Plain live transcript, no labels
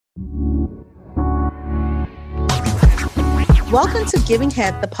Welcome to Giving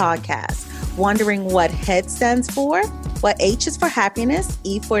Head, the podcast. Wondering what HEAD stands for? What H is for happiness,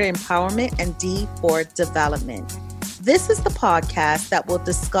 E for empowerment, and D for development. This is the podcast that will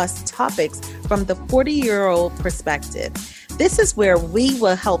discuss topics from the 40-year-old perspective. This is where we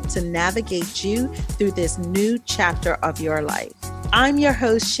will help to navigate you through this new chapter of your life. I'm your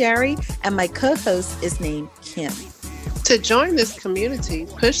host, Sherry, and my co-host is named Kim. To join this community,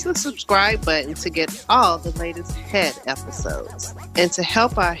 push the subscribe button to get all the latest HEAD episodes. And to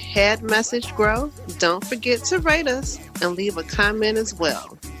help our HEAD message grow, don't forget to rate us and leave a comment as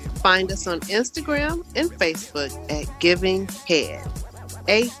well. Find us on Instagram and Facebook at Giving Head.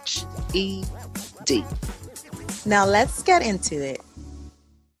 HED. Now let's get into it.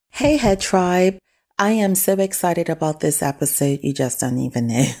 Hey, HEAD Tribe. I am so excited about this episode. You just don't even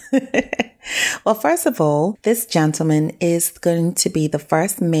know. Well, first of all, this gentleman is going to be the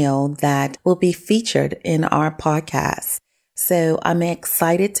first male that will be featured in our podcast. So I'm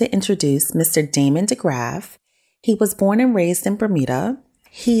excited to introduce Mr. Damon DeGraff. He was born and raised in Bermuda.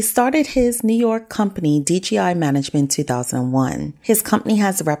 He started his New York company, DGI Management, in 2001. His company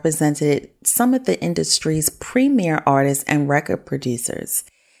has represented some of the industry's premier artists and record producers.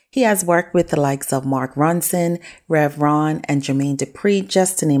 He has worked with the likes of Mark Ronson, Rev Ron, and Jermaine Dupri,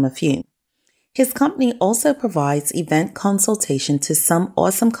 just to name a few. His company also provides event consultation to some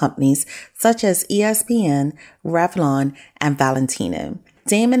awesome companies such as ESPN, Revlon, and Valentino.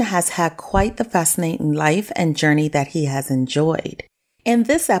 Damon has had quite the fascinating life and journey that he has enjoyed. In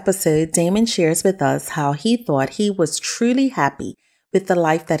this episode, Damon shares with us how he thought he was truly happy with the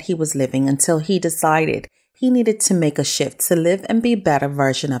life that he was living until he decided he needed to make a shift to live and be a better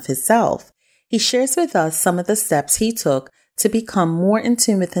version of himself. He shares with us some of the steps he took to become more in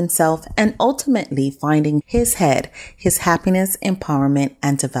tune with himself and ultimately finding his head, his happiness, empowerment,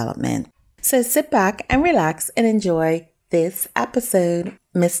 and development. So sit back and relax and enjoy this episode,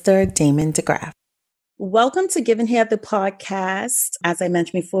 Mr. Damon DeGraff. Welcome to Giving Head, the podcast. As I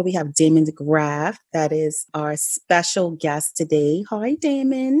mentioned before, we have Damon DeGraff. That is our special guest today. Hi,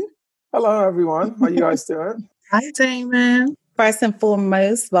 Damon. Hello, everyone. How you guys doing? Hi, Damon. First and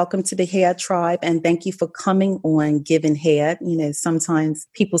foremost, welcome to the HEAD Tribe, and thank you for coming on Giving Head. You know, sometimes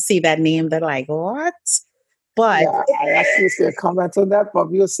people see that name, they're like, what? But yeah, I actually see a comment on that, but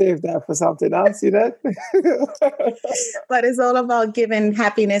we'll save that for something else, you know? But it's all about giving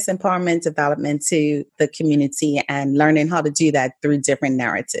happiness, empowerment, development to the community and learning how to do that through different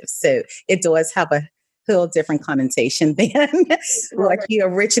narratives. So it does have a whole different connotation than what you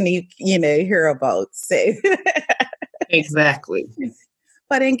originally, hear about. So Exactly.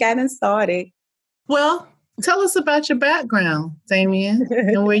 But in getting started. Well, tell us about your background, Damien,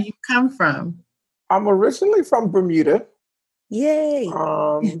 and where you come from. I'm originally from Bermuda. Yay.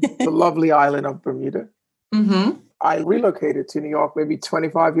 The lovely island of Bermuda. Mm-hmm. I relocated to New York maybe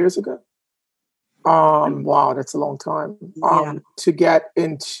 25 years ago. Wow, that's a long time. To get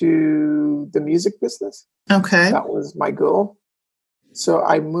into the music business. Okay. That was my goal. So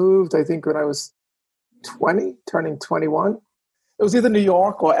I moved, I think, when I was 20, turning 21. It was either New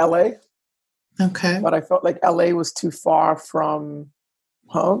York or LA. Okay. But I felt like LA was too far from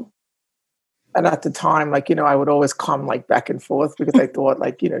home. And at the time, I would always come back and forth because I thought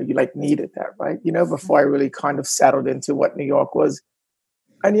you needed that, right? Before I really kind of settled into what New York was.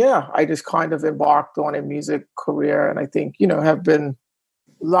 And yeah, I just kind of embarked on a music career. And I think, have been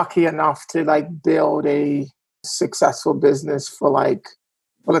lucky enough to build a successful business for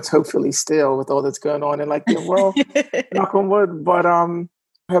well, it's hopefully still with all that's going on in the world, knock on wood. But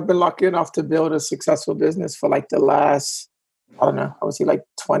have been lucky enough to build a successful business for the last, I don't know, I would say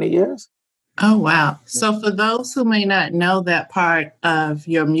 20 years. Oh, wow. So for those who may not know that part of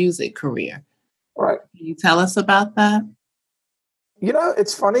your music career, right? Can you tell us about that?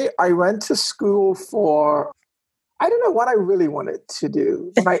 It's funny. I went to school for, I don't know what I really wanted to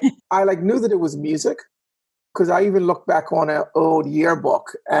do, but I knew that it was music. Because I even looked back on an old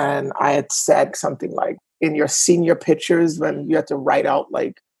yearbook and I had said something in your senior pictures when you had to write out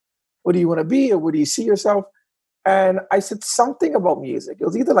what do you want to be or where do you see yourself? And I said something about music. It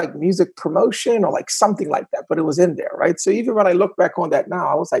was either music promotion or something like that, but it was in there, right? So even when I look back on that now,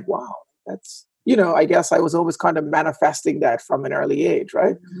 I was like, wow, that's, I guess I was always kind of manifesting that from an early age,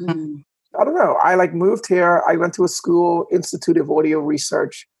 right? Mm-hmm. I don't know. I moved here. I went to a school, Institute of Audio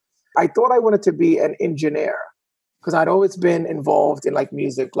Research. I thought I wanted to be an engineer because I'd always been involved in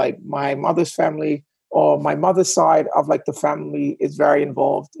music. My mother's family or my mother's side of the family is very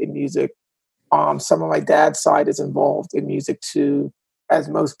involved in music. Some of my dad's side is involved in music too. As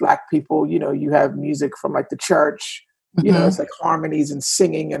most Black people, you have music from the church, it's harmonies and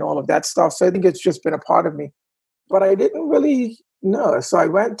singing and all of that stuff. So I think it's just been a part of me. but I didn't really know. So I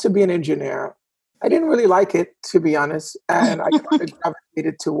went to be an engineer. I didn't really like it, to be honest. And I kind of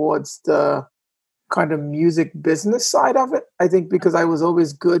gravitated towards the kind of music business side of it. I think because I was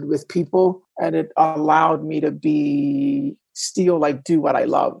always good with people and it allowed me to still like do what I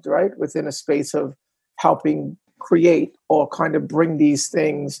loved, right? Within a space of helping create or kind of bring these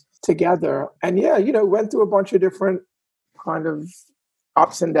things together. And yeah, went through a bunch of different kind of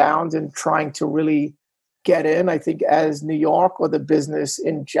ups and downs and trying to really get in. I think as New York or the business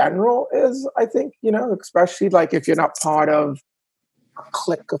in general is, I think, especially like if you're not part of a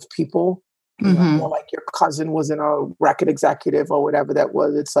clique of people, or like your cousin was in a record executive or whatever that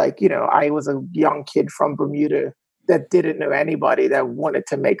was. It's like, I was a young kid from Bermuda that didn't know anybody that wanted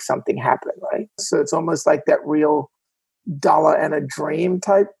to make something happen, right? So it's almost like that real dollar and a dream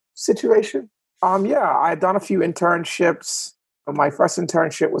type situation. Yeah, I had done a few internships. My first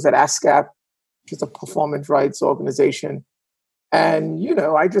internship was at ASCAP, which is a performance rights organization. And,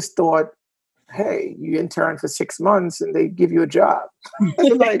 I just thought, hey, you intern for 6 months and they give you a job.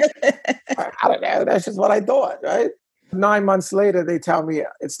 Like, I don't know. That's just what I thought, right? 9 months later, they tell me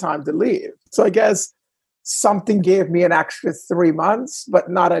it's time to leave. So I guess something gave me an extra 3 months, but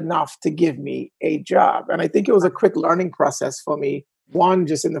not enough to give me a job. And I think it was a quick learning process for me. One,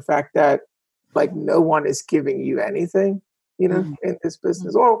 just in the fact that like no one is giving you anything, in this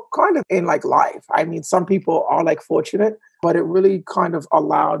business or kind of in like life. I mean, some people are like fortunate, but it really kind of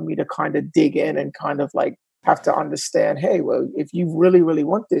allowed me to kind of dig in and kind of like have to understand, hey, well, if you really, really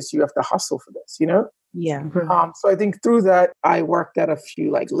want this, you have to hustle for this, Yeah. So I think through that, I worked at a few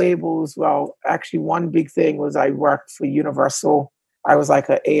like labels. Well, actually, one big thing was I worked for Universal. I was like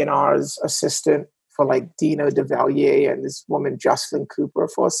an A&R's assistant for like Dino DeValier and this woman, Jocelyn Cooper,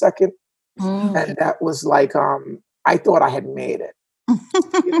 for a second. And that was like, I thought I had made it,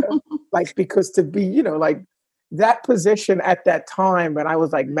 like, because to be, like that position at that time when I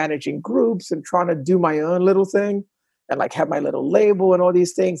was like managing groups and trying to do my own little thing and like have my little label and all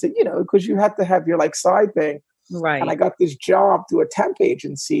these things that, because you had to have your like side thing. Right. And I got this job through a temp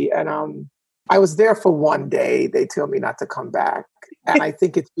agency and I was there for one day. They told me not to come back. And I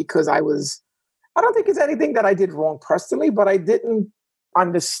think it's because I don't think it's anything that I did wrong personally, but I didn't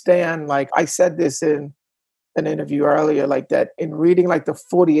understand, like I said this in an interview earlier, like that in reading like the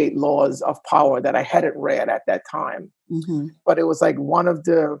 48 laws of power that I hadn't read at that time. But it was like one of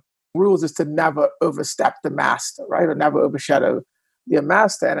the rules is to never overstep the master, right? Or never overshadow the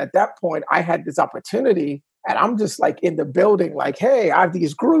master. And at that point, I had this opportunity and I'm just like in the building, like, hey, I have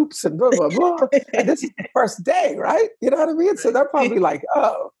these groups and blah, blah, blah. And this is the first day, right? You know what I mean? So they're probably like,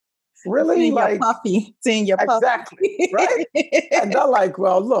 oh, really? Seeing like your puppy. Seeing your puppy. Exactly, right? And they're like,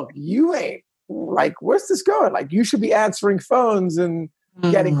 well, look, you ain't like, where's this going? Like, you should be answering phones and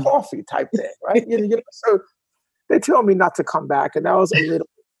getting coffee type thing, right? So they told me not to come back. And that was a little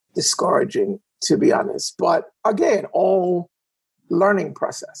discouraging, to be honest. But again, all learning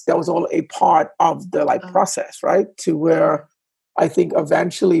process. That was all a part of the like process, right? To where I think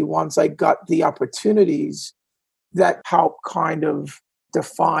eventually once I got the opportunities that helped kind of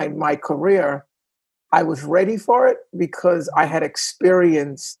define my career, I was ready for it because I had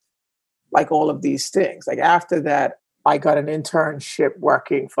experienced like all of these things. Like after that, I got an internship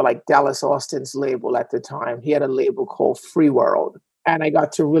working for like Dallas Austin's label at the time. He had a label called Free World. And I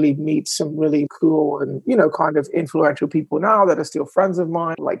got to really meet some really cool and, kind of influential people now that are still friends of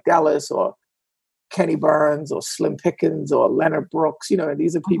mine, like Dallas or Kenny Burns or Slim Pickens or Leonard Brooks, and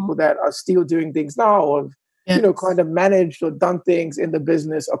these are people that are still doing things now or, kind of managed or done things in the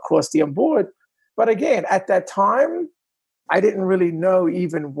business across the board. But again, at that time, I didn't really know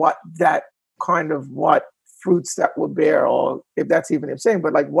even what fruits that would bear, or if that's even saying,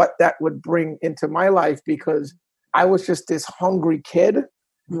 but like what that would bring into my life, because I was just this hungry kid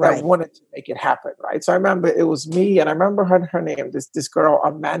that wanted to make it happen, right? So I remember it was me, and I remember her name, this girl,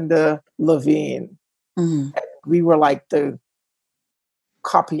 Amanda Levine. We were like the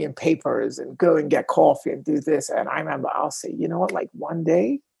copying papers and go and get coffee and do this. And I remember I'll say, you know what, like one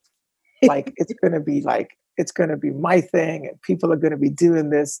day, like it's going to be my thing and people are going to be doing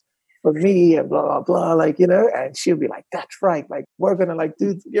this for me and blah, blah, blah, like, and she'll be like, that's right. Like, we're going to like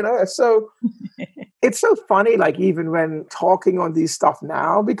do, so it's so funny, like even when talking on these stuff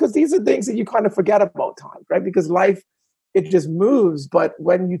now, because these are things that you kind of forget about time, right? Because life, it just moves. But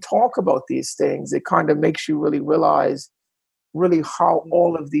when you talk about these things, it kind of makes you really realize really how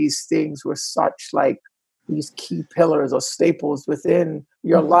all of these things were such like these key pillars or staples within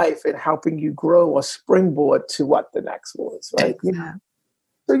your life and helping you grow or springboard to what the next was, right?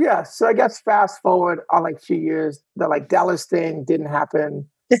 So I guess fast forward on like 2 years, the like Dallas thing didn't happen.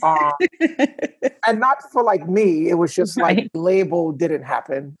 Um, and not for like me, it was just like label didn't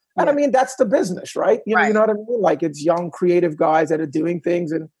happen. And I mean, that's the business, right? You know what I mean? Like it's young creative guys that are doing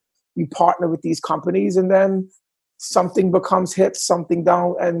things and you partner with these companies and then something becomes hit, something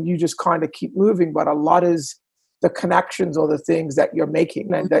don't, and you just kind of keep moving. But a lot is the connections or the things that you're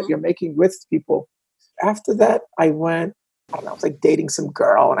making and that you're making with people. After that, I went, I don't know, I was like dating some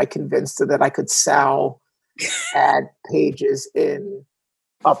girl and I convinced her that I could sell ad pages in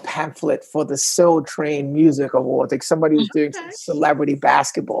a pamphlet for the Soul Train Music Awards. Like somebody was doing some celebrity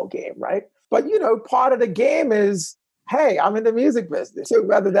basketball game, right? But, you know, part of the game is, hey, I'm in the music business. So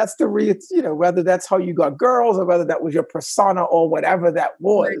whether that's whether that's how you got girls or whether that was your persona or whatever that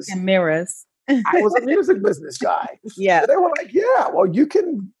was. And mirrors. I was a music business guy. Yeah. So they were like, yeah, well, you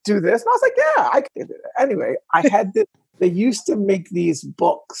can do this. And I was like, yeah, I can do that. Anyway, I had they used to make these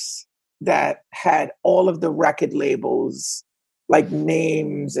books that had all of the record labels, like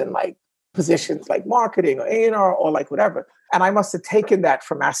names and like positions like marketing or A&R or like whatever. And I must have taken that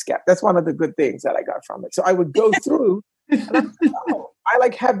from ASCAP. That's one of the good things that I got from it. So I would go through and I'm like, oh, I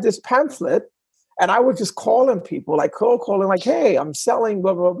like have this pamphlet and I would just call in people, like cold calling, like, hey, I'm selling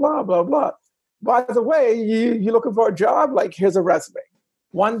blah, blah, blah, blah, blah. By the way, you looking for a job? Like, here's a resume.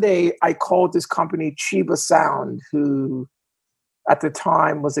 One day I called this company Chiba Sound, who at the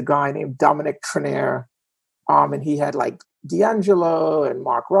time was a guy named Dominic Trenier. And he had like D'Angelo and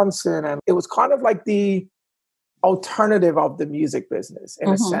Mark Ronson. And it was kind of like the alternative of the music business in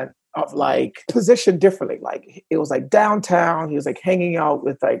a sense of like positioned differently. Like it was like downtown. He was like hanging out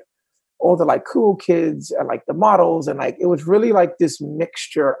with like all the like cool kids and like the models. And like, it was really like this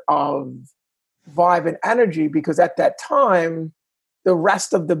mixture of vibe and energy because at that time, the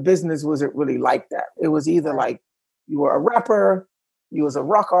rest of the business wasn't really like that. It was either like you were a rapper, you was a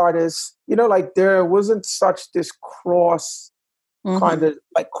rock artist, you know, like there wasn't such this cross kind of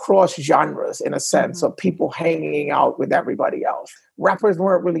like cross genres in a sense of people hanging out with everybody else. Rappers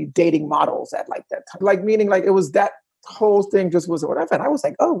weren't really dating models at like that time. Like meaning like it was that whole thing just wasn't whatever. And I was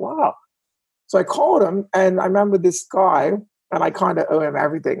like, oh wow. So I called him and I remember this guy and I kind of owe him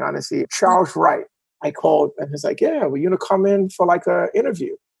everything, honestly. Charles Wright. I called and he's like, yeah, well, you're going to come in for like an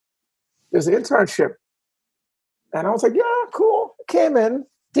interview. There's an internship. And I was like, yeah, cool. Came in,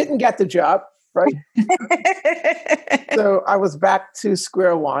 didn't get the job, right? So I was back to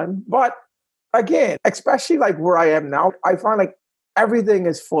square one. But again, especially like where I am now, I find like everything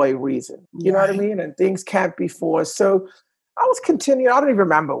is for a reason. You know what I mean? And things can't be forced. So I was continuing. I don't even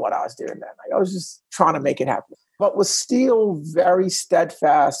remember what I was doing then. Like, I was just trying to make it happen. But was still very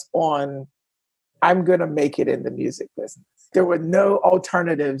steadfast on, I'm going to make it in the music business. There were no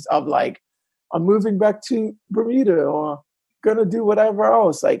alternatives of like, I'm moving back to Bermuda or going to do whatever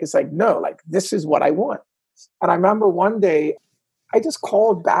else. Like, it's like, no, like, this is what I want. And I remember one day, I just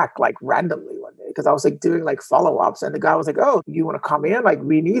called back like randomly one day because I was like doing like follow-ups and the guy was like, oh, you want to come in? Like,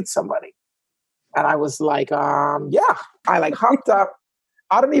 we need somebody. And I was like, yeah. I like hopped up.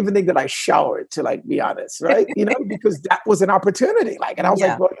 I don't even think that I showered, to like be honest, right? You know, because that was an opportunity. Like, and I was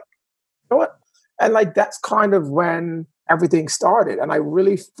like, well, you know what? And like, that's kind of when everything started. And I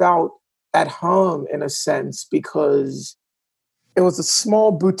really felt at home in a sense because it was a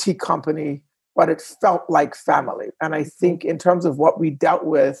small boutique company, but it felt like family. And I think in terms of what we dealt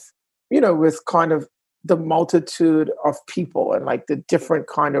with, you know, with kind of the multitude of people and like the different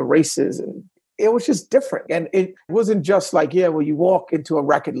kind of races, and it was just different. And it wasn't just like, yeah, well, you walk into a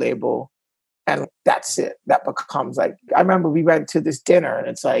record label and that's it. That becomes like, I remember we went to this dinner and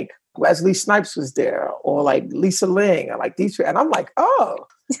it's like, Wesley Snipes was there or like Lisa Ling and like these, and I'm like, oh,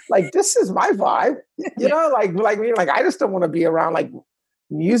 like this is my vibe, you know, like I just don't want to be around like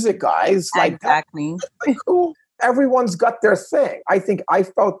music guys. Like exactly. Like, cool. Everyone's got their thing. I think I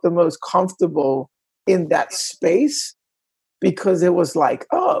felt the most comfortable in that space because it was like,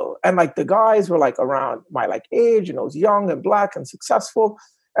 oh, and like the guys were like around my like age and I was young and black and successful.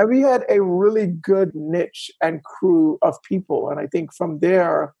 And we had a really good niche and crew of people. And I think from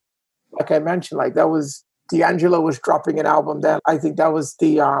there, like I mentioned, like that was D'Angelo was dropping an album then. I think that was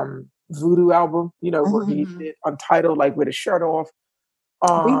the Voodoo album, you know, where he did Untitled, like with his shirt off.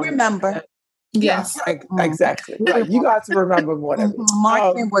 We remember. Yes, exactly. Right. You guys remember more than me.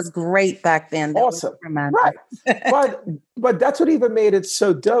 Martin was great back then. That awesome. Right. But that's what even made it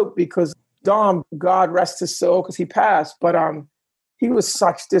so dope because Dom, God rest his soul, because he passed, but he was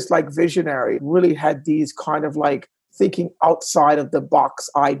such this like visionary, really had these kind of like thinking outside of the box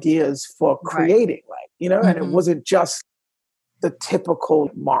ideas for creating, like, you know, and it wasn't just the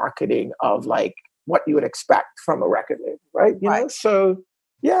typical marketing of like what you would expect from a record label, right? You know, so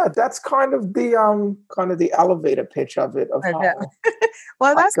Yeah, that's kind of the elevator pitch of it, of Okay. how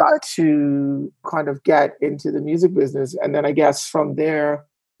Well, I that's good. got to kind of get into the music business. And then I guess from there,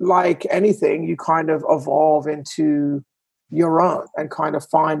 like anything, you kind of evolve into your own and kind of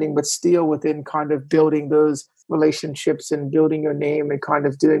finding, but still within kind of building those relationships and building your name and kind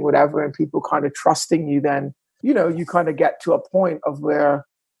of doing whatever and people kind of trusting you. Then, you kind of get to a point of where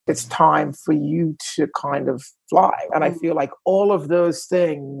it's time for you to kind of fly. And I feel like all of those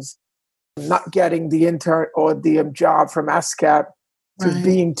things, not getting the intern or the job from ASCAP, to Right.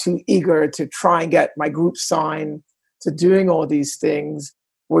 being too eager to try and get my group signed, to doing all these things,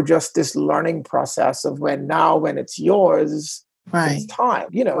 were just this learning process of when it's yours, Right. it's time,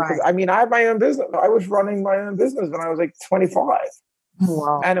 because Right. I mean, I had my own business. I was running my own business when I was like 25.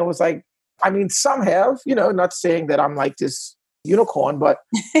 Wow. And it was like, I mean, some have, not saying that I'm like this unicorn, but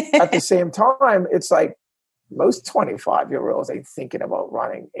at the same time, it's like most 25-year-olds ain't thinking about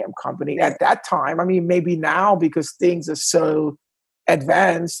running a company at that time. I mean, maybe now because things are so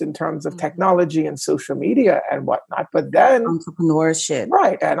advanced in terms of technology and social media and whatnot. But then, Entrepreneurship.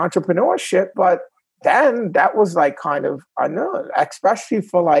 right, and entrepreneurship. But then that was like kind of unknown, especially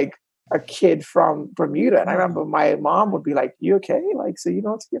for like a kid from Bermuda. And I remember my mom would be like, "You okay? Like, so you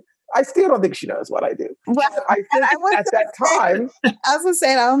know what to do?" I still don't think she knows what I do. Well, But I think at that time, I was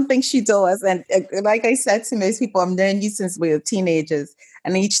saying, I don't think she does. And like I said to most people, I've known you since we were teenagers.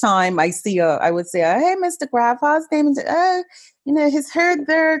 And each time I see her, I would say, "Hey, Mr. Graf, how's name?" He's heard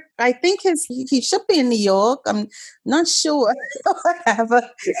there. I think he should be in New York. I'm not sure, whatever.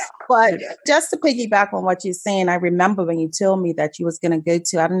 yeah, But just to piggyback on what you're saying, I remember when you told me that you was going to go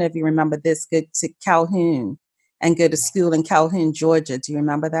to, I don't know if you remember this, go to Calhoun and go to school in Calhoun, Georgia. Do you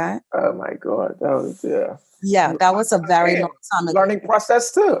remember that? oh my God, that was Yeah, that was a very long time ago. learning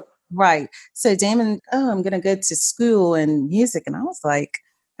process too. Right. So Damon, I'm going to go to school and music. And I was like,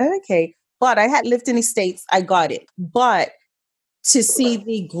 okay. But I had lived in the States. I got it. But to see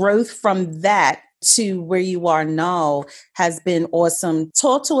the growth from that to where you are now has been awesome.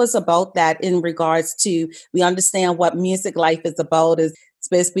 Talk to us about that in regards to, we understand what music life is about, is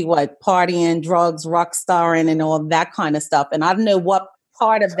supposed to be what, partying, drugs, rock starring, and all that kind of stuff. And I don't know what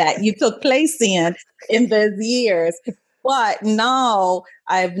part of that you took place in those years. But now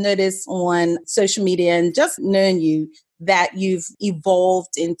I've noticed on social media and just knowing you that you've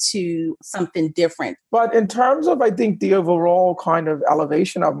evolved into something different. But in terms of, I think, the overall kind of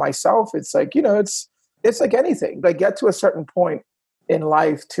elevation of myself, it's like, it's like anything. Like, get to a certain point in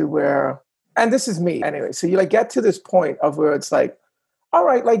life to where, and this is me anyway, so you like get to this point of where it's like, all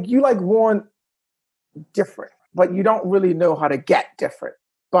right, like you like want different, but you don't really know how to get different.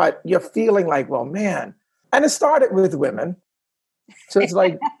 But you're feeling like, well, man. And it started with women. So it's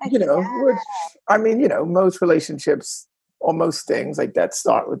like, which, I mean, most relationships or most things like that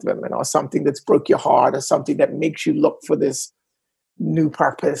start with women, or something that's broke your heart, or something that makes you look for this new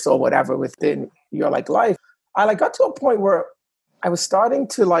purpose or whatever within your like life. I like got to a point where I was starting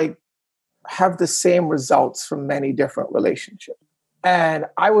to like have the same results from many different relationships. And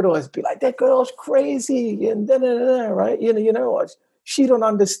I would always be like, that girl's crazy and right? She don't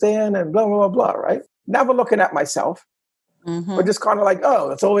understand and blah, blah, blah, blah, right? Never looking at myself, but just kind of like,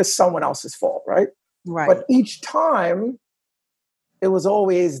 oh, it's always someone else's fault, right? Right. But each time it was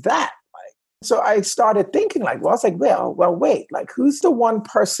always that. Like, so I started thinking like, well, I was like, well, wait, like who's the one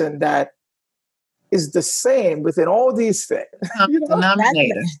person that is the same within all these things?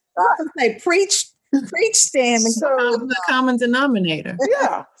 Denominator. I was like, preach, Stan. The common denominator.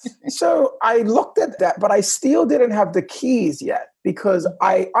 Yeah. So I looked at that, but I still didn't have the keys yet because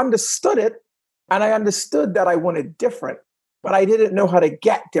I understood it and I understood that I wanted different, but I didn't know how to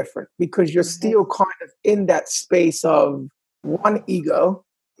get different because you're still kind of in that space of one ego,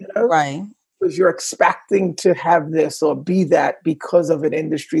 right? Because you're expecting to have this or be that because of an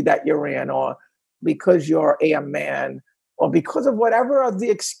industry that you're in, or because you're a man, or because of whatever are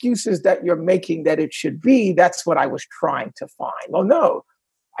the excuses that you're making that it should be. That's what I was trying to find. Oh no,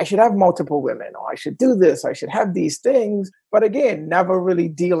 I should have multiple women, or I should do this, I should have these things. But again, never really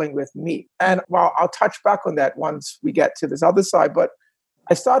dealing with me. And well, I'll touch back on that once we get to this other side. But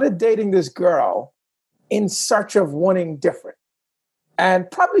I started dating this girl in search of wanting different,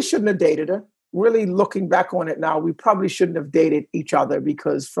 and probably shouldn't have dated her. Really looking back on it now, we probably shouldn't have dated each other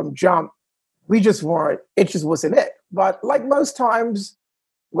because from jump, we just weren't, it just wasn't it. But like most times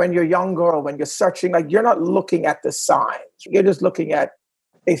when you're younger or when you're searching, like you're not looking at the signs. You're just looking at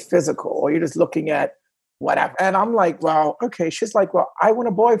a physical, or you're just looking at whatever. And I'm like, well, okay. She's like, well, I want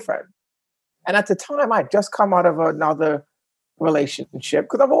a boyfriend. And at the time I'd just come out of another relationship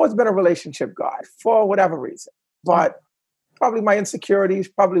because I've always been a relationship guy for whatever reason. But probably my insecurities,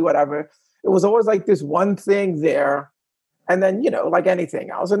 probably whatever. It was always like this one thing there. And then, like anything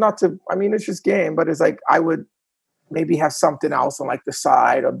else, and not to, I mean, it's just game, but it's like I would maybe have something else on like the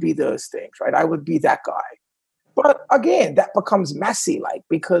side or be those things, right? I would be that guy. But again, that becomes messy, like,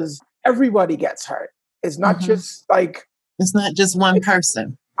 because everybody gets hurt. It's not just like... It's not just one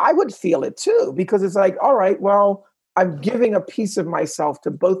person. I would feel it too, because it's like, all right, well, I'm giving a piece of myself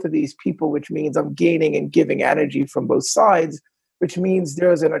to both of these people, which means I'm gaining and giving energy from both sides, which means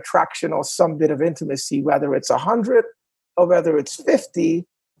there's an attraction or some bit of intimacy, whether it's 100 or whether it's 50,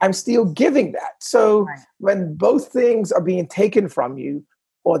 I'm still giving that. So when both things are being taken from you,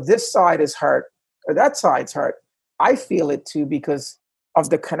 or this side is hurt or that side's hurt, I feel it too because of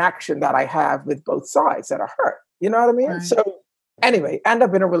the connection that I have with both sides that are hurt. You know what I mean? Right. So anyway, end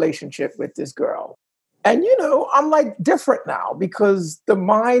up in a relationship with this girl. And, I'm like different now because the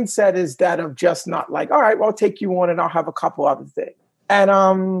mindset is that of just not like, all right, well, I'll take you on and I'll have a couple other things.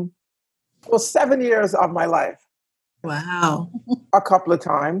 And 7 years of my life. Wow. A couple of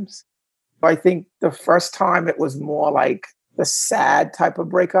times. I think the first time it was more like the sad type of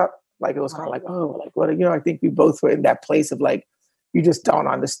breakup. Like it was kind of like, oh, like what, I think we both were in that place of like, you just don't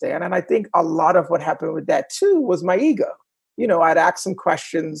understand. And I think a lot of what happened with that too was my ego. I'd ask some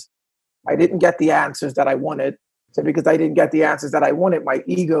questions. I didn't get the answers that I wanted. So because I didn't get the answers that I wanted, my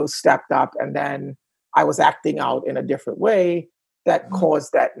ego stepped up and then I was acting out in a different way that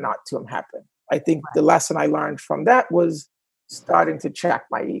caused that not to happen. I think the lesson I learned from that was starting to check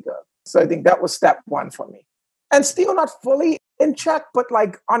my ego. So I think that was step one for me. And still not fully in check, but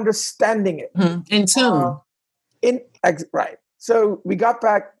like understanding it. In tune. Right. So we got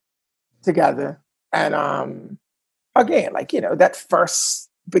back together and again, like, that first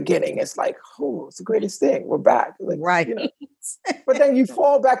beginning is like, oh, it's the greatest thing. We're back. Like, Right. But then you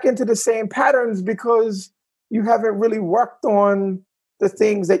fall back into the same patterns because you haven't really worked on the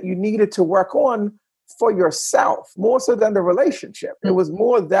things that you needed to work on for yourself, more so than the relationship. It was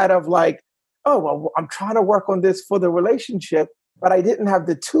more that of like, oh, well, I'm trying to work on this for the relationship, but I didn't have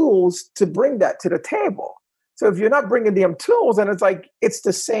the tools to bring that to the table. So if you're not bringing them tools, and it's like, it's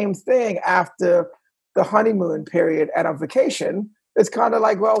the same thing after the honeymoon period and a vacation. It's kind of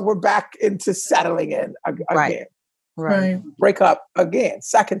like, well, we're back into settling in again. Right. Break up again,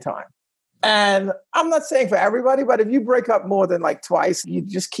 second time. And I'm not saying for everybody, but if you break up more than like twice, you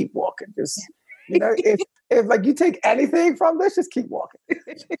just keep walking. Just, if like you take anything from this, just keep walking.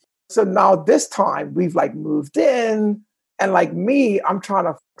 So now this time we've like moved in and like me, I'm trying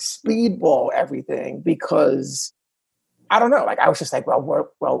to speedball everything because I don't know. Like I was just like, we're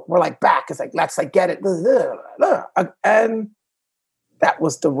like back. It's like, let's like get it. And that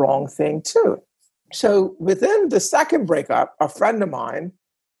was the wrong thing too. So within the second breakup, a friend of mine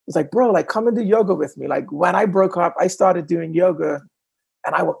was like, bro, like come and do yoga with me. Like when I broke up, I started doing yoga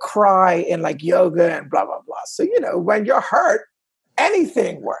and I would cry in like yoga and blah, blah, blah. So, when you're hurt,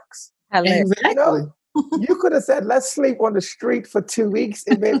 anything works. Exactly. You could have said, let's sleep on the street for 2 weeks.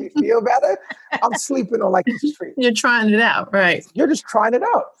 It made me feel better. I'm sleeping on like the street. You're trying it out, right? You're just trying it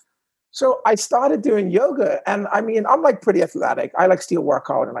out. So I started doing yoga and I mean, I'm like pretty athletic. I like still work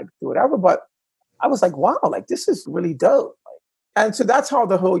out and like do whatever, but I was like, wow, like this is really dope. And so that's how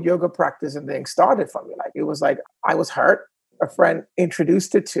the whole yoga practice and thing started for me. Like, it was like, I was hurt. A friend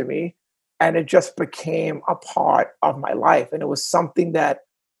introduced it to me and it just became a part of my life. And it was something that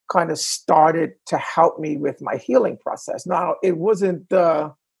kind of started to help me with my healing process. Now, it wasn't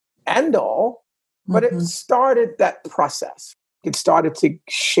the end all, but it started that process. It started to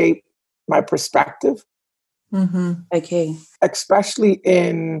shape my perspective. Okay. Especially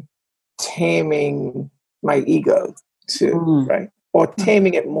in taming my ego too, right? Or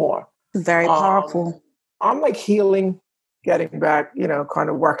taming it more. Very powerful. I'm like healing, getting back, kind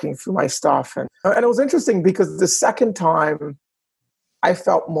of working through my stuff. And it was interesting because the second time I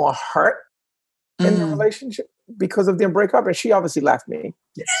felt more hurt in the relationship because of the breakup. And she obviously left me.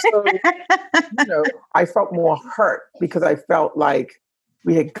 So, I felt more hurt because I felt like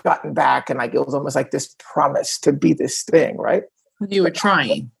we had gotten back and like it was almost like this promise to be this thing, right? You were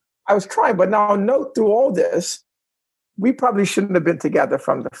trying. I was trying, but now note through all this, we probably shouldn't have been together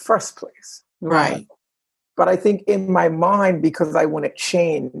from the first place. Right. But I think in my mind, because I want to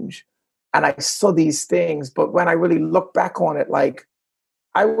change and I saw these things, but when I really look back on it, like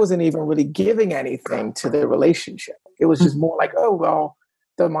I wasn't even really giving anything to the relationship. It was just more like, oh, well,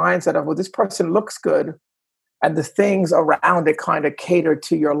 the mindset of, well, this person looks good and the things around it kind of cater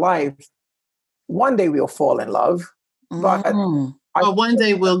to your life. One day we'll fall in love. But one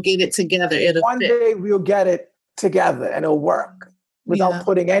day we'll get it together. One day we'll get it together and it'll work without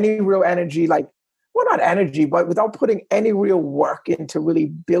putting any real energy. Like well, not energy, but without putting any real work into really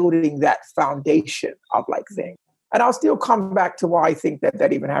building that foundation of like things. And I'll still come back to why I think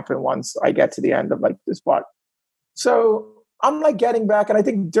that even happened once I get to the end of like this part. So I'm like getting back. And I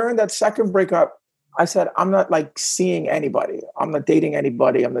think during that second breakup, I said, I'm not like seeing anybody. I'm not dating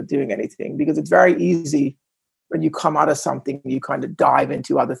anybody. I'm not doing anything, because it's very easy when you come out of something, you kind of dive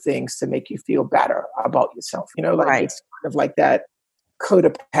into other things to make you feel better about yourself. You know, like Right. it's kind of like that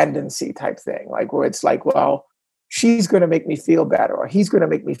codependency type thing, like where it's like, well, she's going to make me feel better, or he's going to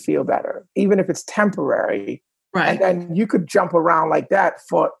make me feel better, even if it's temporary. Right. And then you could jump around like that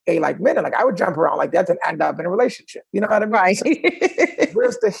for a like minute. Like I would jump around like that and end up in a relationship. You know what I mean? Right. So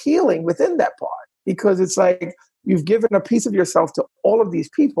where's the healing within that part? Because it's like you've given a piece of yourself to all of these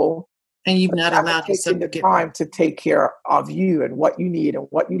people, And you've not allowed yourself taken to the get time to take care of you and what you need and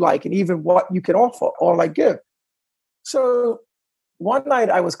what you like and even what you can offer or like give. So one night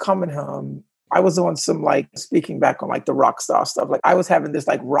I was coming home. I was on some like speaking back on like the rock star stuff. Like I was having this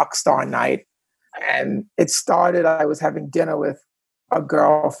like rock star night, and it started. I was having dinner with a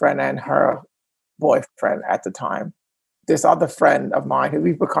girlfriend and her boyfriend at the time. This other friend of mine who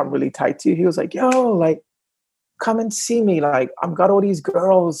we've become really tight to, he was like, yo, like, come and see me. Like, I've got all these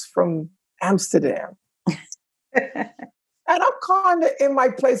girls from Amsterdam. And I'm kind of in my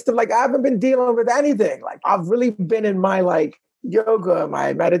place of like, I haven't been dealing with anything. Like, I've really been in my like yoga,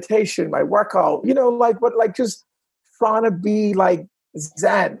 my meditation, my workout, you know, like what, like just trying to be like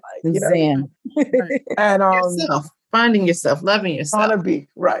Zen, like, you know? Zen. right. And yourself, finding yourself, loving yourself. trying to be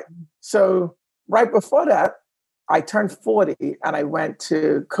right. So right before that, I turned 40 and I went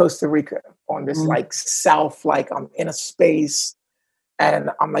to Costa Rica on this like self, like I'm in a space and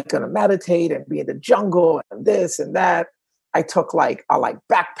I'm like going to meditate and be in the jungle and this and that. I took like a like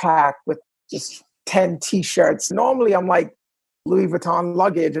backpack with just 10 t-shirts. Normally I'm like Louis Vuitton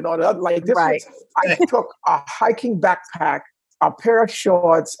luggage and all that. Like this Right. was, I took a hiking backpack, a pair of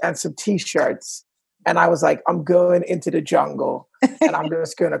shorts and some t-shirts. And I was like, I'm going into the jungle and I'm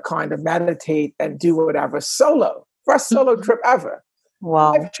just going to kind of meditate and do whatever solo. First solo trip ever.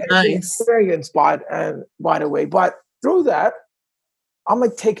 Wow. Life-changing experience, by the way. But through that, I'm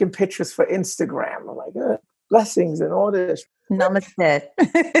like taking pictures for Instagram. I'm like, blessings and all this. Namaste.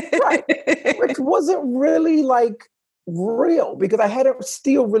 Right. Which wasn't really like real because I hadn't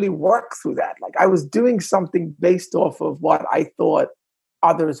still really worked through that. Like I was doing something based off of what I thought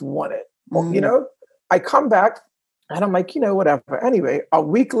others wanted. You know, I come back and I'm like, you know, whatever. Anyway, a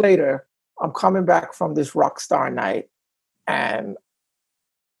week later, I'm coming back from this rock star night and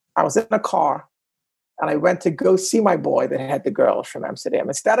I was in a car and I went to go see my boy that had the girls from Amsterdam.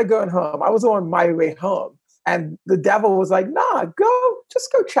 Instead of going home, I was on my way home and the devil was like, nah,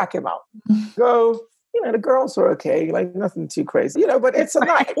 just go check him out. Go, you know, the girls are okay. Like nothing too crazy, you know, but it's a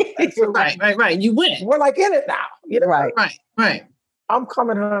night. So Right. You win. we're like in it now, you know? Right. I'm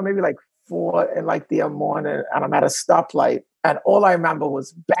coming home maybe like 4 in like the morning and I'm at a stoplight and all I remember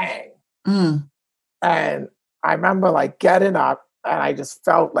was bang. And I remember like getting up and I just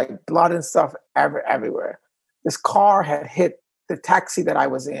felt like blood and stuff everywhere. This car had hit the taxi that I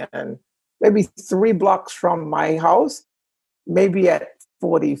was in maybe 3 blocks from my house, maybe at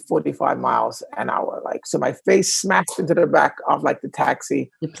 40, 45 miles an hour. Like, so my face smashed into the back of like the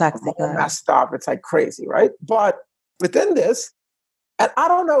taxi. The plastic. I'm all messed up. It's like crazy, right? But within this, and I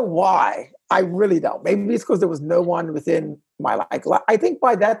don't know why, I really don't. Maybe it's because there was no one within my like. I think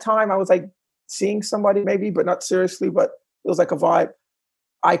by that time I was like seeing somebody maybe, but not seriously, but it was like a vibe.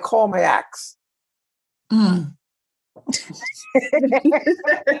 I call my ex. That's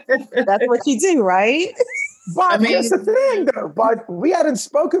what you do, right? But here's the thing though, but we hadn't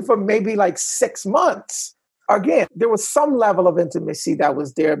spoken for maybe like 6 months. Again, there was some level of intimacy that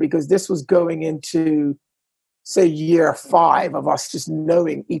was there because this was going into, say, year 5 of us just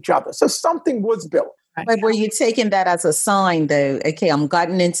knowing each other. So something was built. But were you taking that as a sign though? Okay, I'm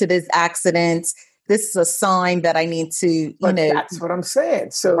gotten into this accident. This is a sign that I need to, you know. That's what I'm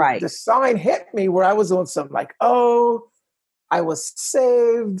saying. So the sign hit me where I was on some like, oh, I was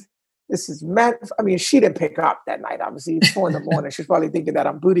saved. This is meant. I mean, she didn't pick up that night. Obviously, it's 4 a.m. She's probably thinking that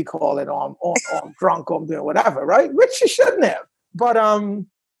I'm booty calling or I'm drunk or I'm doing whatever, right? Which she shouldn't have. But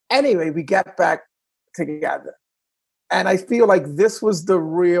anyway, we get back together. And I feel like this was the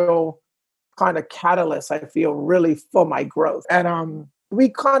real kind of catalyst, I feel, really for my growth. And we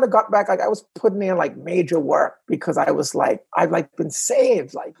kind of got back, like I was putting in like major work because I was like, I've like been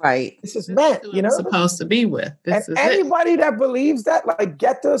saved. Like, this is meant, you know? Supposed to be with. And anybody that believes that, like,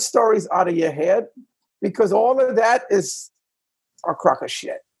 get those stories out of your head because all of that is a crock of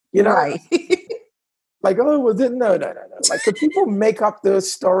shit, you know? Right. Like, oh, was it? No. Like, could people make up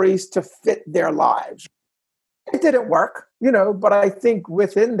those stories to fit their lives? It didn't work, but I think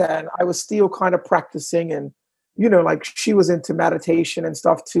within that, I was still kind of practicing and, like she was into meditation and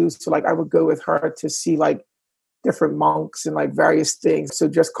stuff too. So like I would go with her to see like different monks and like various things. So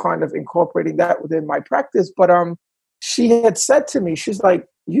just kind of incorporating that within my practice. But she had said to me, she's like,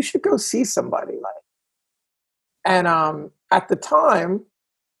 you should go see somebody. Like, and at the time,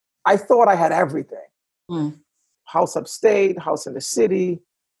 I thought I had everything. House upstate, house in the city,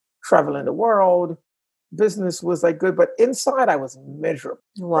 traveling the world. Business was like good, but inside I was miserable.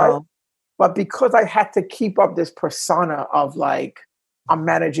 Wow. Right? But because I had to keep up this persona of like, I'm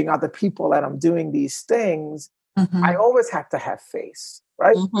managing other people and I'm doing these things, I always had to have face,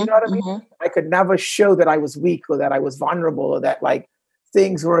 right? You know what I mean? I could never show that I was weak or that I was vulnerable or that like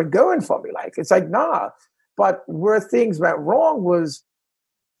things weren't going for me. Like, it's like, nah. But where things went wrong was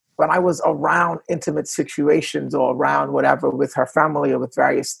when I was around intimate situations or around whatever with her family or with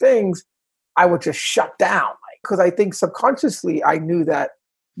various things, I would just shut down. Because I think subconsciously I knew that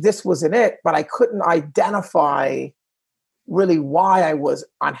this wasn't it, but I couldn't identify really why I was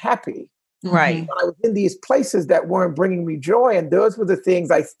unhappy. Right. But I was in these places that weren't bringing me joy. And those were the things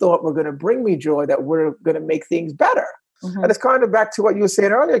I thought were going to bring me joy, that were going to make things better. And it's kind of back to what you were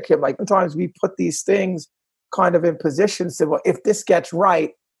saying earlier, Kim. Like sometimes we put these things kind of in positions to, well, if this gets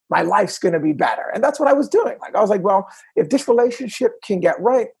right, my life's going to be better. And that's what I was doing. Like, I was like, well, if this relationship can get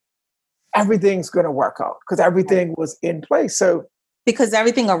right, everything's going to work out because everything was in place. So because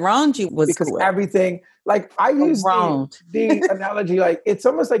everything around you was because good. everything, like I use the analogy, like it's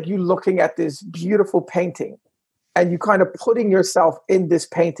almost like you looking at this beautiful painting and you kind of putting yourself in this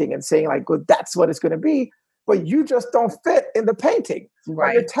painting and saying like, good, that's what it's going to be. But you just don't fit in the painting. Right.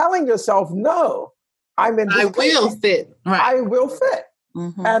 But you're telling yourself, no, I'm in this I will fit. Right. I will fit.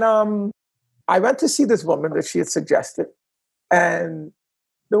 And I went to see this woman that she had suggested. And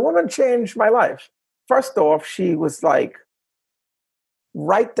the woman changed my life. First off, she was like,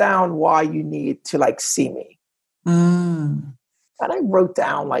 write down why you need to like see me. And I wrote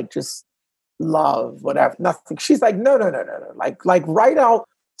down like just love, whatever, nothing. She's like, no. Like write out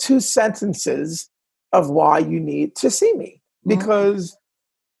 2 sentences of why you need to see me. Because,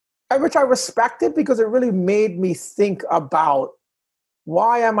 which I respected because it really made me think about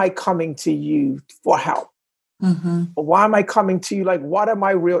why am I coming to you for help? Why am I coming to you? Like, what are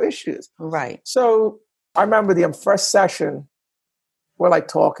my real issues? Right. So I remember the first session, we're like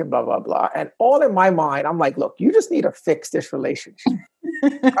talking, blah, blah, blah. And all in my mind, I'm like, look, you just need to fix this relationship.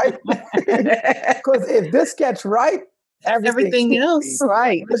 Right? Because if this gets right, everything else,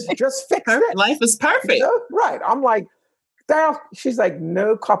 right. Just fix it. Life is perfect. Right. I'm like, she's like,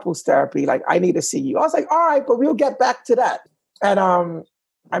 no couples therapy. Like, I need to see you. I was like, all right, but we'll get back to that. And I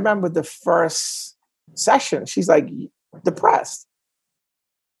remember the first session, she's like, depressed.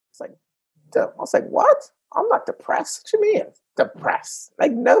 It's like, I was like, what? I'm not depressed. What you mean? Depressed?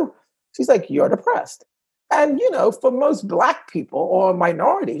 Like, no. She's like, you're depressed. And, for most Black people or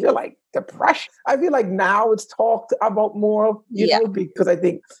minorities, you're like, depression. I feel like now it's talked about more, you know, because I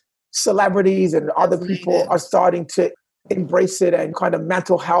think celebrities and other people are starting to embrace it and kind of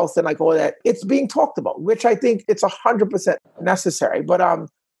mental health and like all that. It's being talked about, which I think it's 100% necessary. But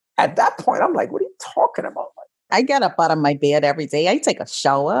at that point, I'm like, what are you talking about? I get up out of my bed every day. I take a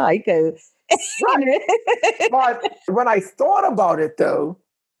shower. I go. Right. But when I thought about it, though,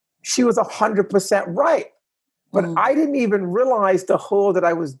 she was 100% right. But I didn't even realize the hole that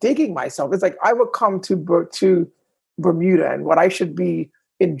I was digging myself. It's like I would come to Bermuda and what I should be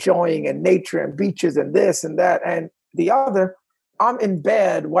enjoying and nature and beaches and this and that and the other. I'm in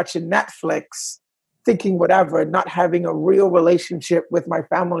bed watching Netflix, thinking whatever, not having a real relationship with my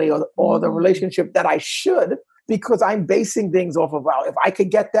family or the relationship that I should, because I'm basing things off of, well, if I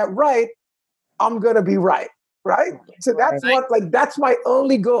could get that right, I'm going to be right. Right. So that's that's my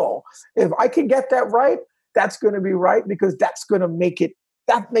only goal. If I can get that right, that's going to be right because that's going to make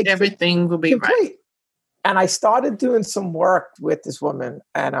everything will be complete. Right. And I started doing some work with this woman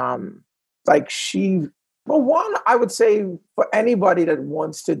and one, I would say for anybody that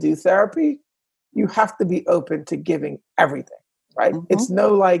wants to do therapy, you have to be open to giving everything, right? It's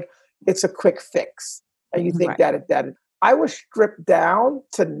it's a quick fix. And you think that I was stripped down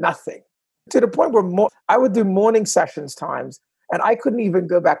to nothing, to the point where I would do morning sessions times and I couldn't even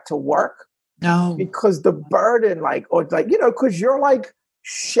go back to work. No. Because the burden, because you're like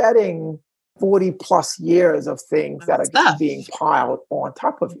shedding 40 plus years of things that are just being piled on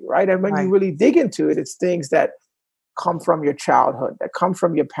top of you, right? And when you really dig into it, it's things that come from your childhood, that come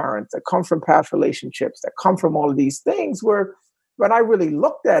from your parents, that come from past relationships, that come from all of these things where when I really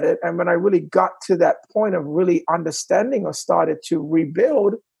looked at it and when I really got to that point of really understanding or started to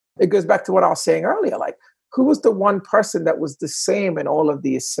rebuild, it goes back to what I was saying earlier. Like, who was the one person that was the same in all of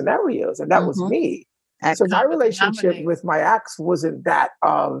these scenarios? And that was me. So my relationship with my ex wasn't that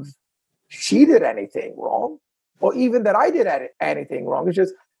of she did anything wrong or even that I did anything wrong. It's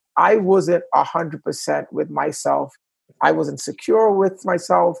just I wasn't 100% with myself. I wasn't secure with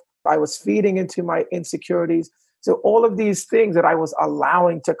myself. I was feeding into my insecurities. So all of these things that I was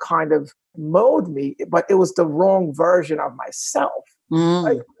allowing to kind of mold me, but it was the wrong version of myself.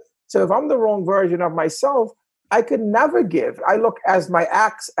 Right? So if I'm the wrong version of myself, I could never give. I look as my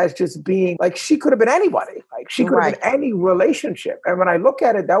ex as just being like, she could have been anybody. Like she could have been any relationship. And when I look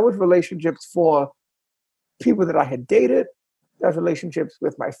at it, that was relationships for people that I had dated. That's relationships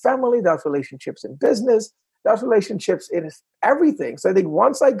with my family. That's relationships in business. That's relationships in everything. So I think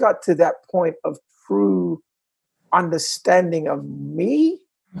once I got to that point of true understanding of me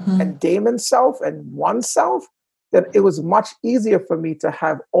and Damon's self and oneself, that it was much easier for me to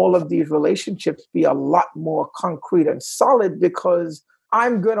have all of these relationships be a lot more concrete and solid because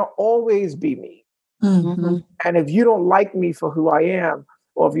I'm going to always be me. And if you don't like me for who I am,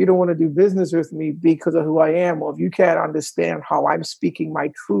 or if you don't want to do business with me because of who I am, or if you can't understand how I'm speaking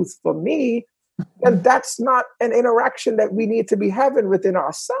my truth for me, then that's not an interaction that we need to be having within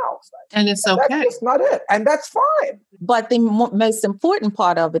ourselves. And it's okay. That's just not it. And that's fine. But the most important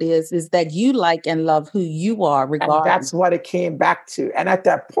part of it is that you like and love who you are, regardless. And that's what it came back to. And at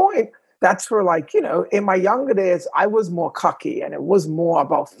that point, that's where, like, you know, in my younger days, I was more cocky and it was more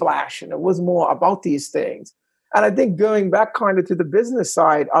about flash and it was more about these things. And I think going back kind of to the business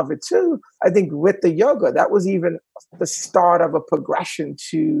side of it too, I think with the yoga, that was even the start of a progression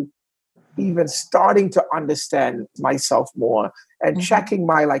to even starting to understand myself more and checking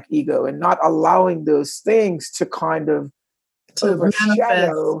my like ego and not allowing those things to kind of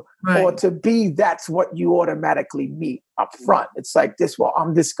overshadow or to be that's what you automatically meet up front. It's like this, well,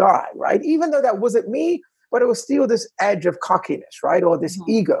 I'm this guy, right? Even though that wasn't me, but it was still this edge of cockiness, right? Or this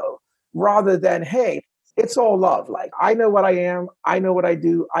ego rather than, hey, it's all love. Like, I know what I am. I know what I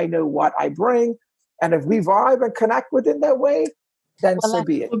do. I know what I bring. And if we vibe and connect within that way, then so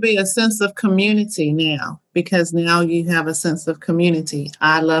be it. It will be a sense of community now, because now you have a sense of community.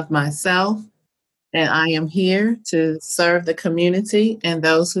 I love myself and I am here to serve the community, and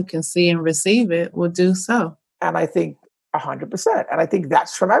those who can see and receive it will do so. And I think 100%. And I think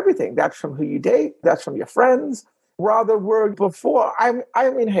that's from everything. That's from who you date. That's from your friends. Rather, I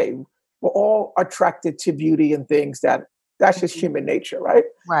mean, hey, we're all attracted to beauty and things that's just human nature, right?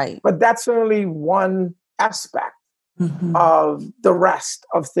 Right. But that's only one aspect of the rest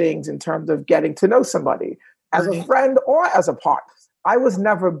of things in terms of getting to know somebody as a friend or as a partner. I was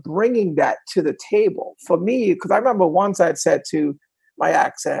never bringing that to the table for me, because I remember once I had said to my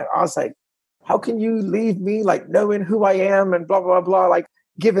ex, and I was like, how can you leave me like knowing who I am and blah, blah, blah, like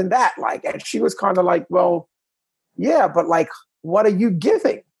given that, like, and she was kind of like, well, yeah, but like, what are you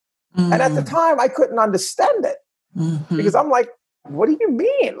giving? And at the time I couldn't understand it because I'm like, what do you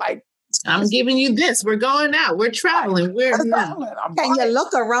mean? Like, I'm giving you this. We're going out. We're traveling. Can you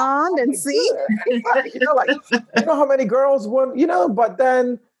look around and see? You know, like, you know how many girls would, you know, but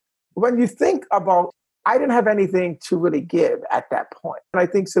then when you think about, I didn't have anything to really give at that point. And I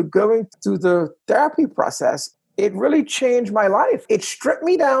think so going through the therapy process, it really changed my life. It stripped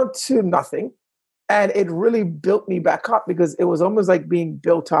me down to nothing. And it really built me back up because it was almost like being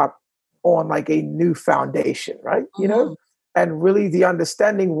built up on like a new foundation, right? You know? And really the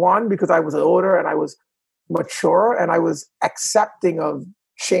understanding, one, because I was older and I was mature and I was accepting of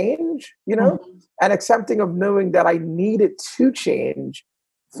change, you know, and accepting of knowing that I needed to change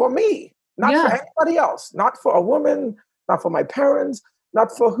for me, not for anybody else, not for a woman, not for my parents, not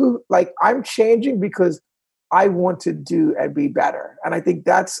for who, like I'm changing because I want to do and be better. And I think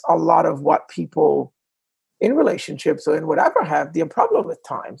that's a lot of what people in relationships or in whatever have the problem with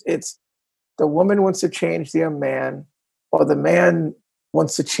times. It's the woman wants to change their man, or the man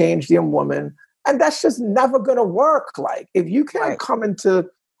wants to change their woman. And that's just never going to work. Like, if you can't come into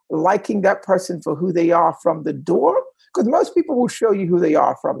liking that person for who they are from the door, because most people will show you who they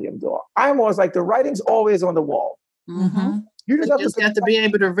are from the door. I'm always like, the writing's always on the wall. You just have to be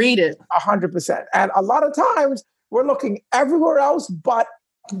able to read it. 100%. And a lot of times we're looking everywhere else but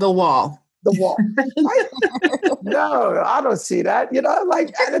the wall. The wall. No, I don't see that. You know,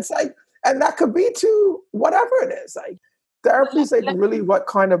 like, and it's like, and that could be to whatever it is. Like, therapy is like really what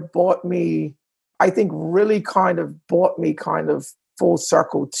kind of brought me, I think really kind of brought me kind of full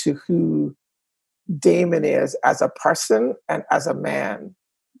circle to who Damon is as a person and as a man.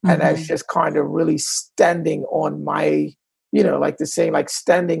 And as just kind of really standing on my like the saying, like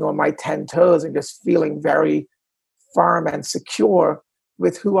standing on my 10 toes and just feeling very firm and secure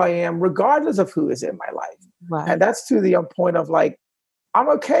with who I am, regardless of who is in my life. Right. And that's to the point of like, I'm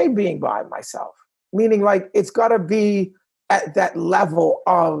okay being by myself, meaning like it's got to be at that level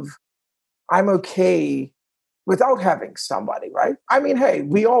of I'm okay without having somebody, right? I mean, hey,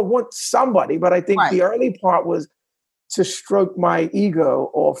 we all want somebody, but I think the early part was to stroke my ego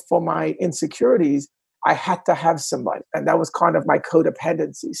or for my insecurities, I had to have somebody. And that was kind of my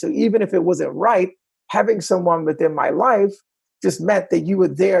codependency. So even if it wasn't right, having someone within my life just meant that you were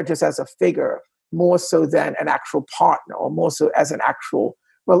there just as a figure, more so than an actual partner or more so as an actual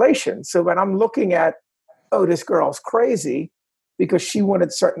relation. So when I'm looking at, oh, this girl's crazy because she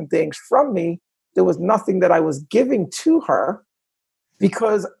wanted certain things from me, there was nothing that I was giving to her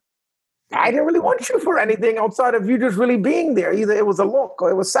because I didn't really want you for anything outside of you just really being there. Either it was a look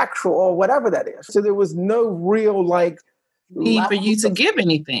or it was sexual or whatever that is. So there was no real like need for you to give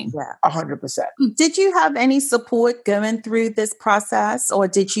anything. Yeah. 100%. Did you have any support going through this process, or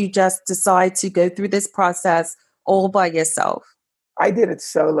did you just decide to go through this process all by yourself? I did it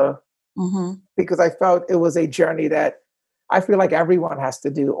solo because I felt it was a journey that I feel like everyone has to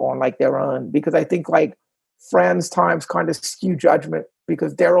do on like their own, because I think like friends times kind of skew judgment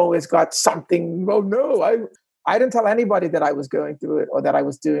because they're always got something. Oh no, I didn't tell anybody that I was going through it or that I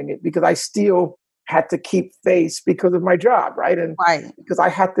was doing it because I still had to keep face because of my job, right? And because I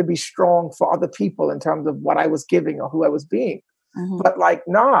had to be strong for other people in terms of what I was giving or who I was being. But like,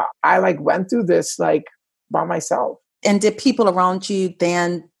 nah, I like went through this like by myself. And did people around you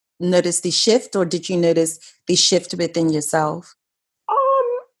then notice the shift, or did you notice the shift within yourself?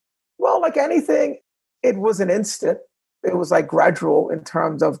 Well, like anything, it was an instant. It was like gradual in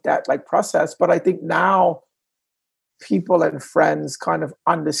terms of that like process. But I think now people and friends kind of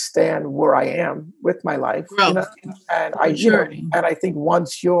understand where I am with my life. You know? And and I think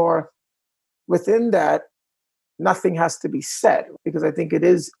once you're within that, nothing has to be said, because I think it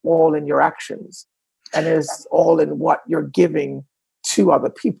is all in your actions and is all in what you're giving to other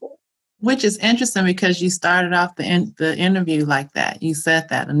people. Which is interesting because you started off the interview like that. You said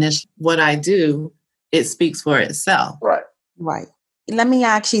that initially, what I do, it speaks for itself. Right. Let me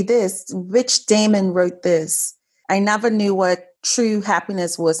ask you this. Rich Damon wrote this: I never knew what true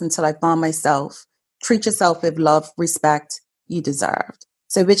happiness was until I found myself. Treat yourself with love, respect you deserved.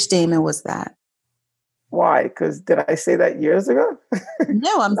 So Rich Damon was that. Why? Because did I say that years ago?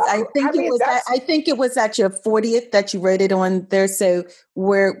 No, I think it was at your 40th that you wrote it on there. So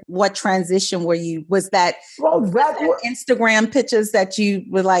what transition were you? Was that Instagram pictures that you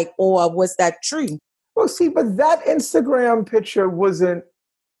were like, or was that true? Well, see, but that Instagram picture wasn't.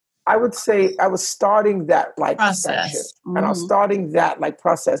 I would say I was starting that like process, and I was starting that like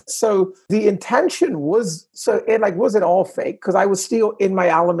process. So the intention was, so it like wasn't all fake, because I was still in my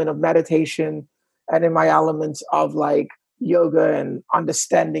element of meditation and in my elements of like yoga and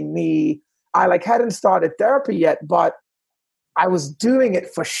understanding me. I like hadn't started therapy yet, but I was doing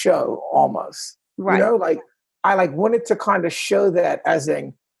it for show almost. Right. You know, like I like wanted to kind of show that as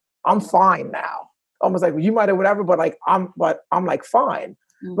in I'm fine now. Almost like, well, you might have whatever, but I'm like fine.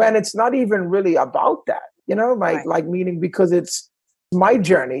 When it's not even really about that, you know, like meaning because it's my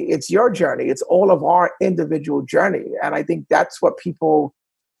journey, it's your journey, it's all of our individual journey. And I think that's what people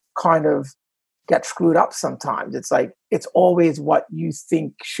kind of get screwed up sometimes. It's like, it's always what you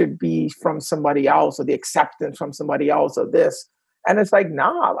think should be from somebody else, or the acceptance from somebody else, or this. And it's like,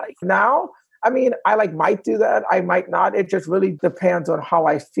 nah, like now, I mean, I like might do that, I might not. It just really depends on how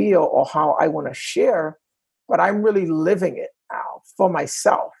I feel or how I want to share. But I'm really living it now for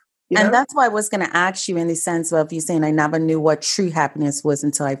myself. And that's why I was going to ask you, in the sense of you saying, I never knew what true happiness was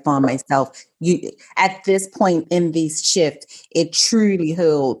until I found myself. You, at this point in this shift, it truly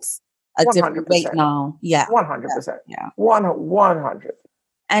holds a 100%. Different weight now. Yeah. 100%. Yeah. 100.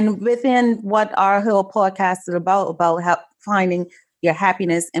 And within what our whole podcast is about finding your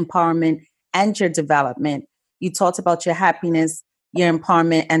happiness, empowerment, and your development, you talked about your happiness, your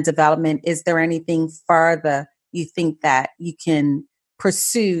empowerment, and development. Is there anything further you think that you can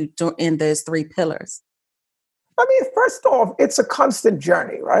pursue in those three pillars? I mean, first off, it's a constant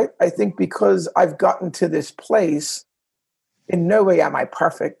journey, right? I think because I've gotten to this place, in no way am I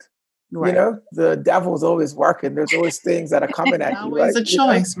perfect. Right. You know, the devil's always working. There's always things that are coming at you. Always a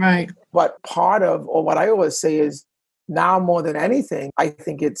choice, right? But part of, or what I always say is, now more than anything, I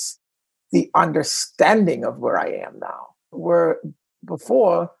think it's the understanding of where I am now. Where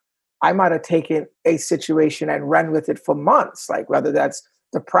before, I might have taken a situation and run with it for months, like whether that's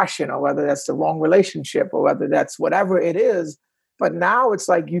depression or whether that's the wrong relationship or whether that's whatever it is. But now it's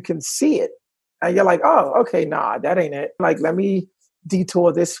like you can see it And you're like, oh, okay, nah, that ain't it. Like, let me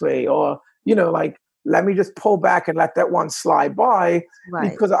detour this way, or, like, let me just pull back and let that one slide by.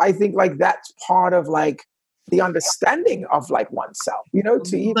 Right. Because I think like that's part of like the understanding of like oneself,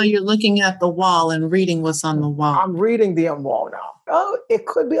 to even. So you're looking at the wall and reading what's on the wall. I'm reading the wall now. Oh, it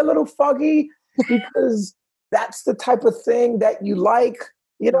could be a little foggy because that's the type of thing that you like,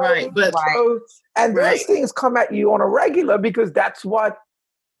 Right. But and those things come at you on a regular because that's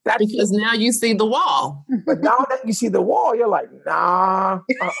because now you see the wall. But now that you see the wall, you're like, nah,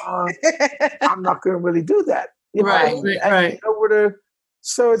 I'm not going to really do that. Right.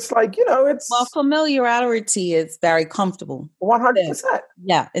 So it's like, it's... Well, familiarity is very comfortable. 100%.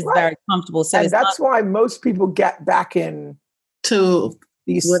 Yeah, it's very comfortable. So and that's why most people get back in to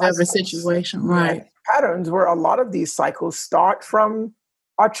these whatever cycles, situation, right? Patterns where a lot of these cycles start from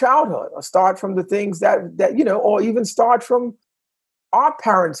our childhood, or start from the things that or even start from our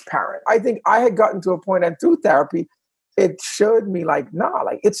parents' parent. I think I had gotten to a point, and through therapy, it showed me like, nah,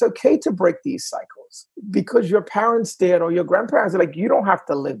 like it's okay to break these cycles because your parents did, or your grandparents are like, you don't have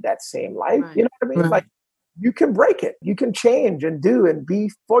to live that same life. Right. You know what I mean? Right. Like you can break it, you can change and do and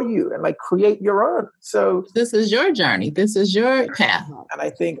be for you and like create your own. So this is your journey. This is your path. And I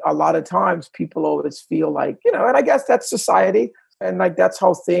think a lot of times people always feel like, and I guess that's society. And like, that's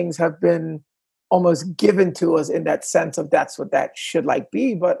how things have been almost given to us in that sense of that's what that should like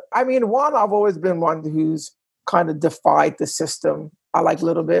be. But I mean, I've always been one who's kind of defied the system. I like a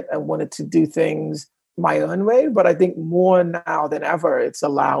little bit and wanted to do things my own way. But I think more now than ever, it's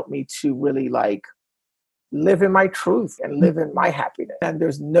allowed me to really like live in my truth and live in my happiness. And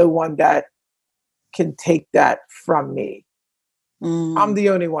there's no one that can take that from me. I'm the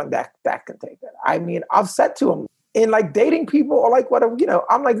only one that can take that. I mean, I've said to them in like dating people or like whatever,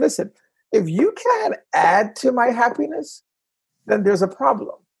 I'm like, listen, if you can't add to my happiness, then there's a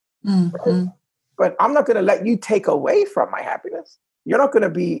problem. Right? But I'm not going to let you take away from my happiness. You're not going to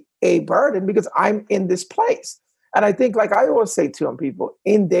be a burden because I'm in this place. And I think like I always say to people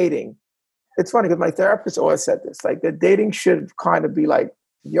in dating, it's funny because my therapist always said this, like that dating should kind of be like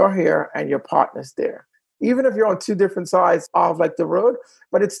you're here and your partner's there. Even if you're on two different sides of like the road,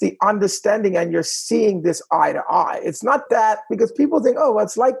 but it's the understanding and you're seeing this eye to eye. It's not that because people think, oh,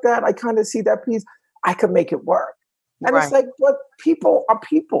 it's like that. I kind of see that piece. I could make it work. And It's like, but people are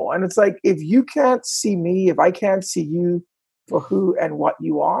people. And it's like, if you can't see me, if I can't see you for who and what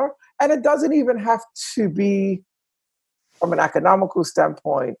you are, and it doesn't even have to be from an economical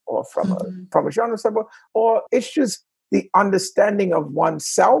standpoint or from a genre standpoint, or it's just the understanding of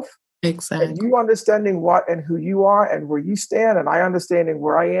oneself. Exactly. And you understanding what and who you are and where you stand, and I understanding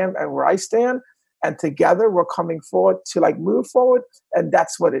where I am and where I stand. And together we're coming forward to like move forward. And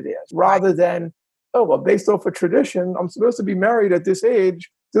that's what it is. Rather than, oh, well, based off of tradition, I'm supposed to be married at this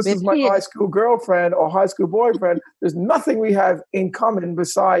age. This is my high school girlfriend or high school boyfriend. There's nothing we have in common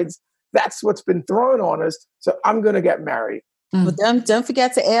besides that's what's been thrown on us. So I'm going to get married. Well, don't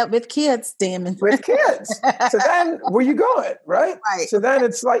forget to add with kids, Damon. With kids. So then where you going, right? Right. So then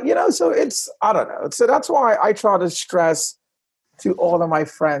it's like, so it's, I don't know. So that's why I try to stress to all of my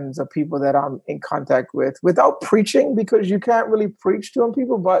friends or people that I'm in contact with without preaching, because you can't really preach to them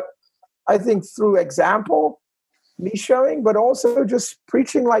people. But I think through example, me showing, but also just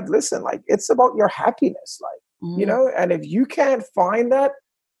preaching, like, listen, like it's about your happiness, like, and if you can't find that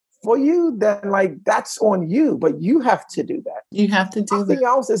for you, then like that's on you, but you have to do that. You have to do Nothing that.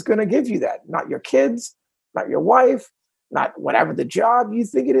 else is going to give you that. Not your kids, not your wife, not whatever the job you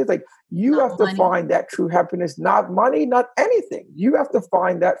think it is. Like you have to find that true happiness, not money, not anything. You have to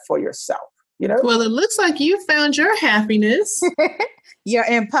find that for yourself. Well, it looks like you found your happiness. Your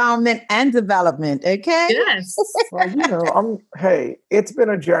empowerment and development. Okay. Yes. Well, hey, it's been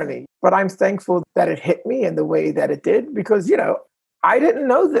a journey, but I'm thankful that it hit me in the way that it did because, I didn't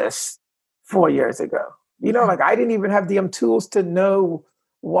know this 4 years ago. Like I didn't even have the tools to know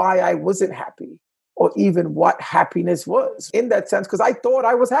why I wasn't happy or even what happiness was in that sense, because I thought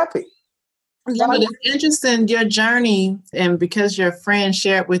I was happy. Yeah, but it's interesting, your journey, and because your friend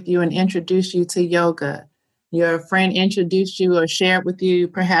shared with you and introduced you to yoga, your friend introduced you or shared with you,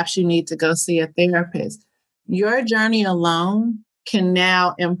 perhaps you need to go see a therapist. Your journey alone can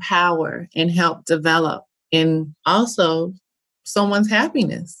now empower and help develop and also someone's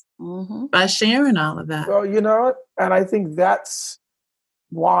happiness by sharing all of that. Well, and I think that's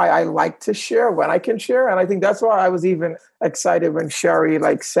why I like to share when I can share. And I think that's why I was even excited when Sherry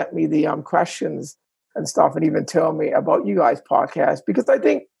like sent me the questions and stuff and even told me about you guys' podcast, because I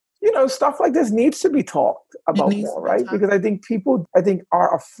think, stuff like this needs to be talked about more, right? Because I think people,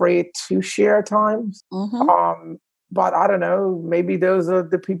 are afraid to share at times. But I don't know, maybe those are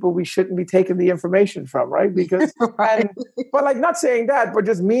the people we shouldn't be taking the information from, right? Because, Right. but like not saying that, but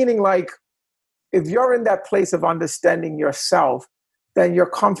just meaning like, if you're in that place of understanding yourself, then you're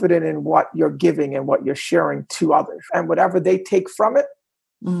confident in what you're giving and what you're sharing to others. And whatever they take from it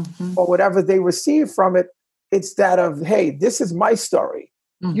or whatever they receive from it, it's that of, hey, this is my story.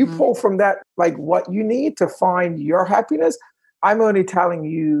 You pull from that, like what you need to find your happiness. I'm only telling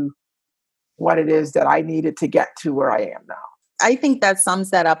you what it is that I needed to get to where I am now. I think that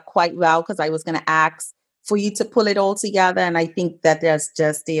sums that up quite well, because I was going to ask for you to pull it all together. And I think that that's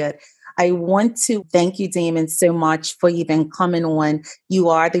just it. I want to thank you, Damon, so much for even coming on. You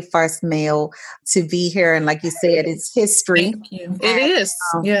are the first male to be here. And like you said, it's history. Thank you. It is.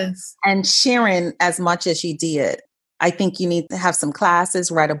 Yes. And sharing as much as you did. I think you need to have some classes,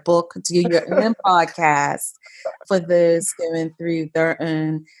 write a book, do your own podcast for those going through their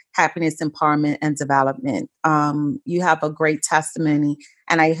own happiness, empowerment, and development. You have a great testimony,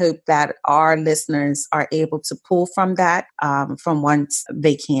 and I hope that our listeners are able to pull from that from once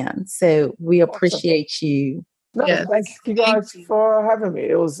they can. So we appreciate you. No, Yes. thank you guys for having me.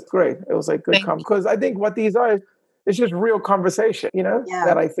 It was great. It was like good because I think what these are is just real conversation,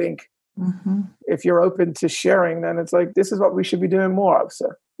 that I think if you're open to sharing, then it's like, this is what we should be doing more of. So,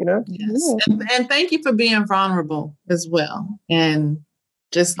 Yes. And thank you for being vulnerable as well and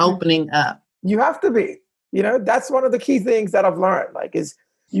just opening up. You have to be, that's one of the key things that I've learned, is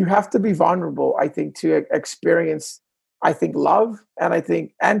you have to be vulnerable, I think, to experience, I think, love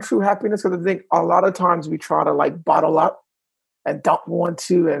and true happiness. Because I think a lot of times we try to bottle up and don't want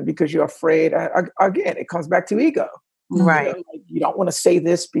to, and because you're afraid, again, it comes back to ego. Right. You don't want to say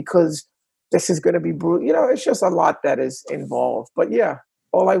this because this is going to be brutal. It's just a lot that is involved. But yeah,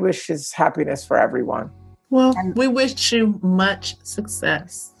 all I wish is happiness for everyone. Well, we wish you much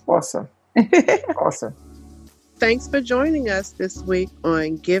success. Awesome. Awesome. Thanks for joining us this week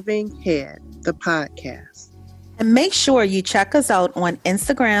on Giving Head, the podcast. And make sure you check us out on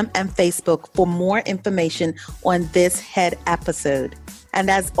Instagram and Facebook for more information on this Head episode. And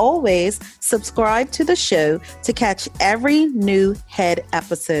as always, subscribe to the show to catch every new Head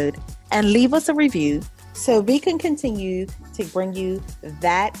episode and leave us a review so we can continue to bring you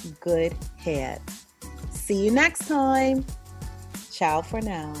that good head. See you next time. Ciao for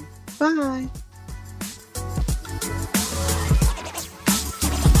now. Bye.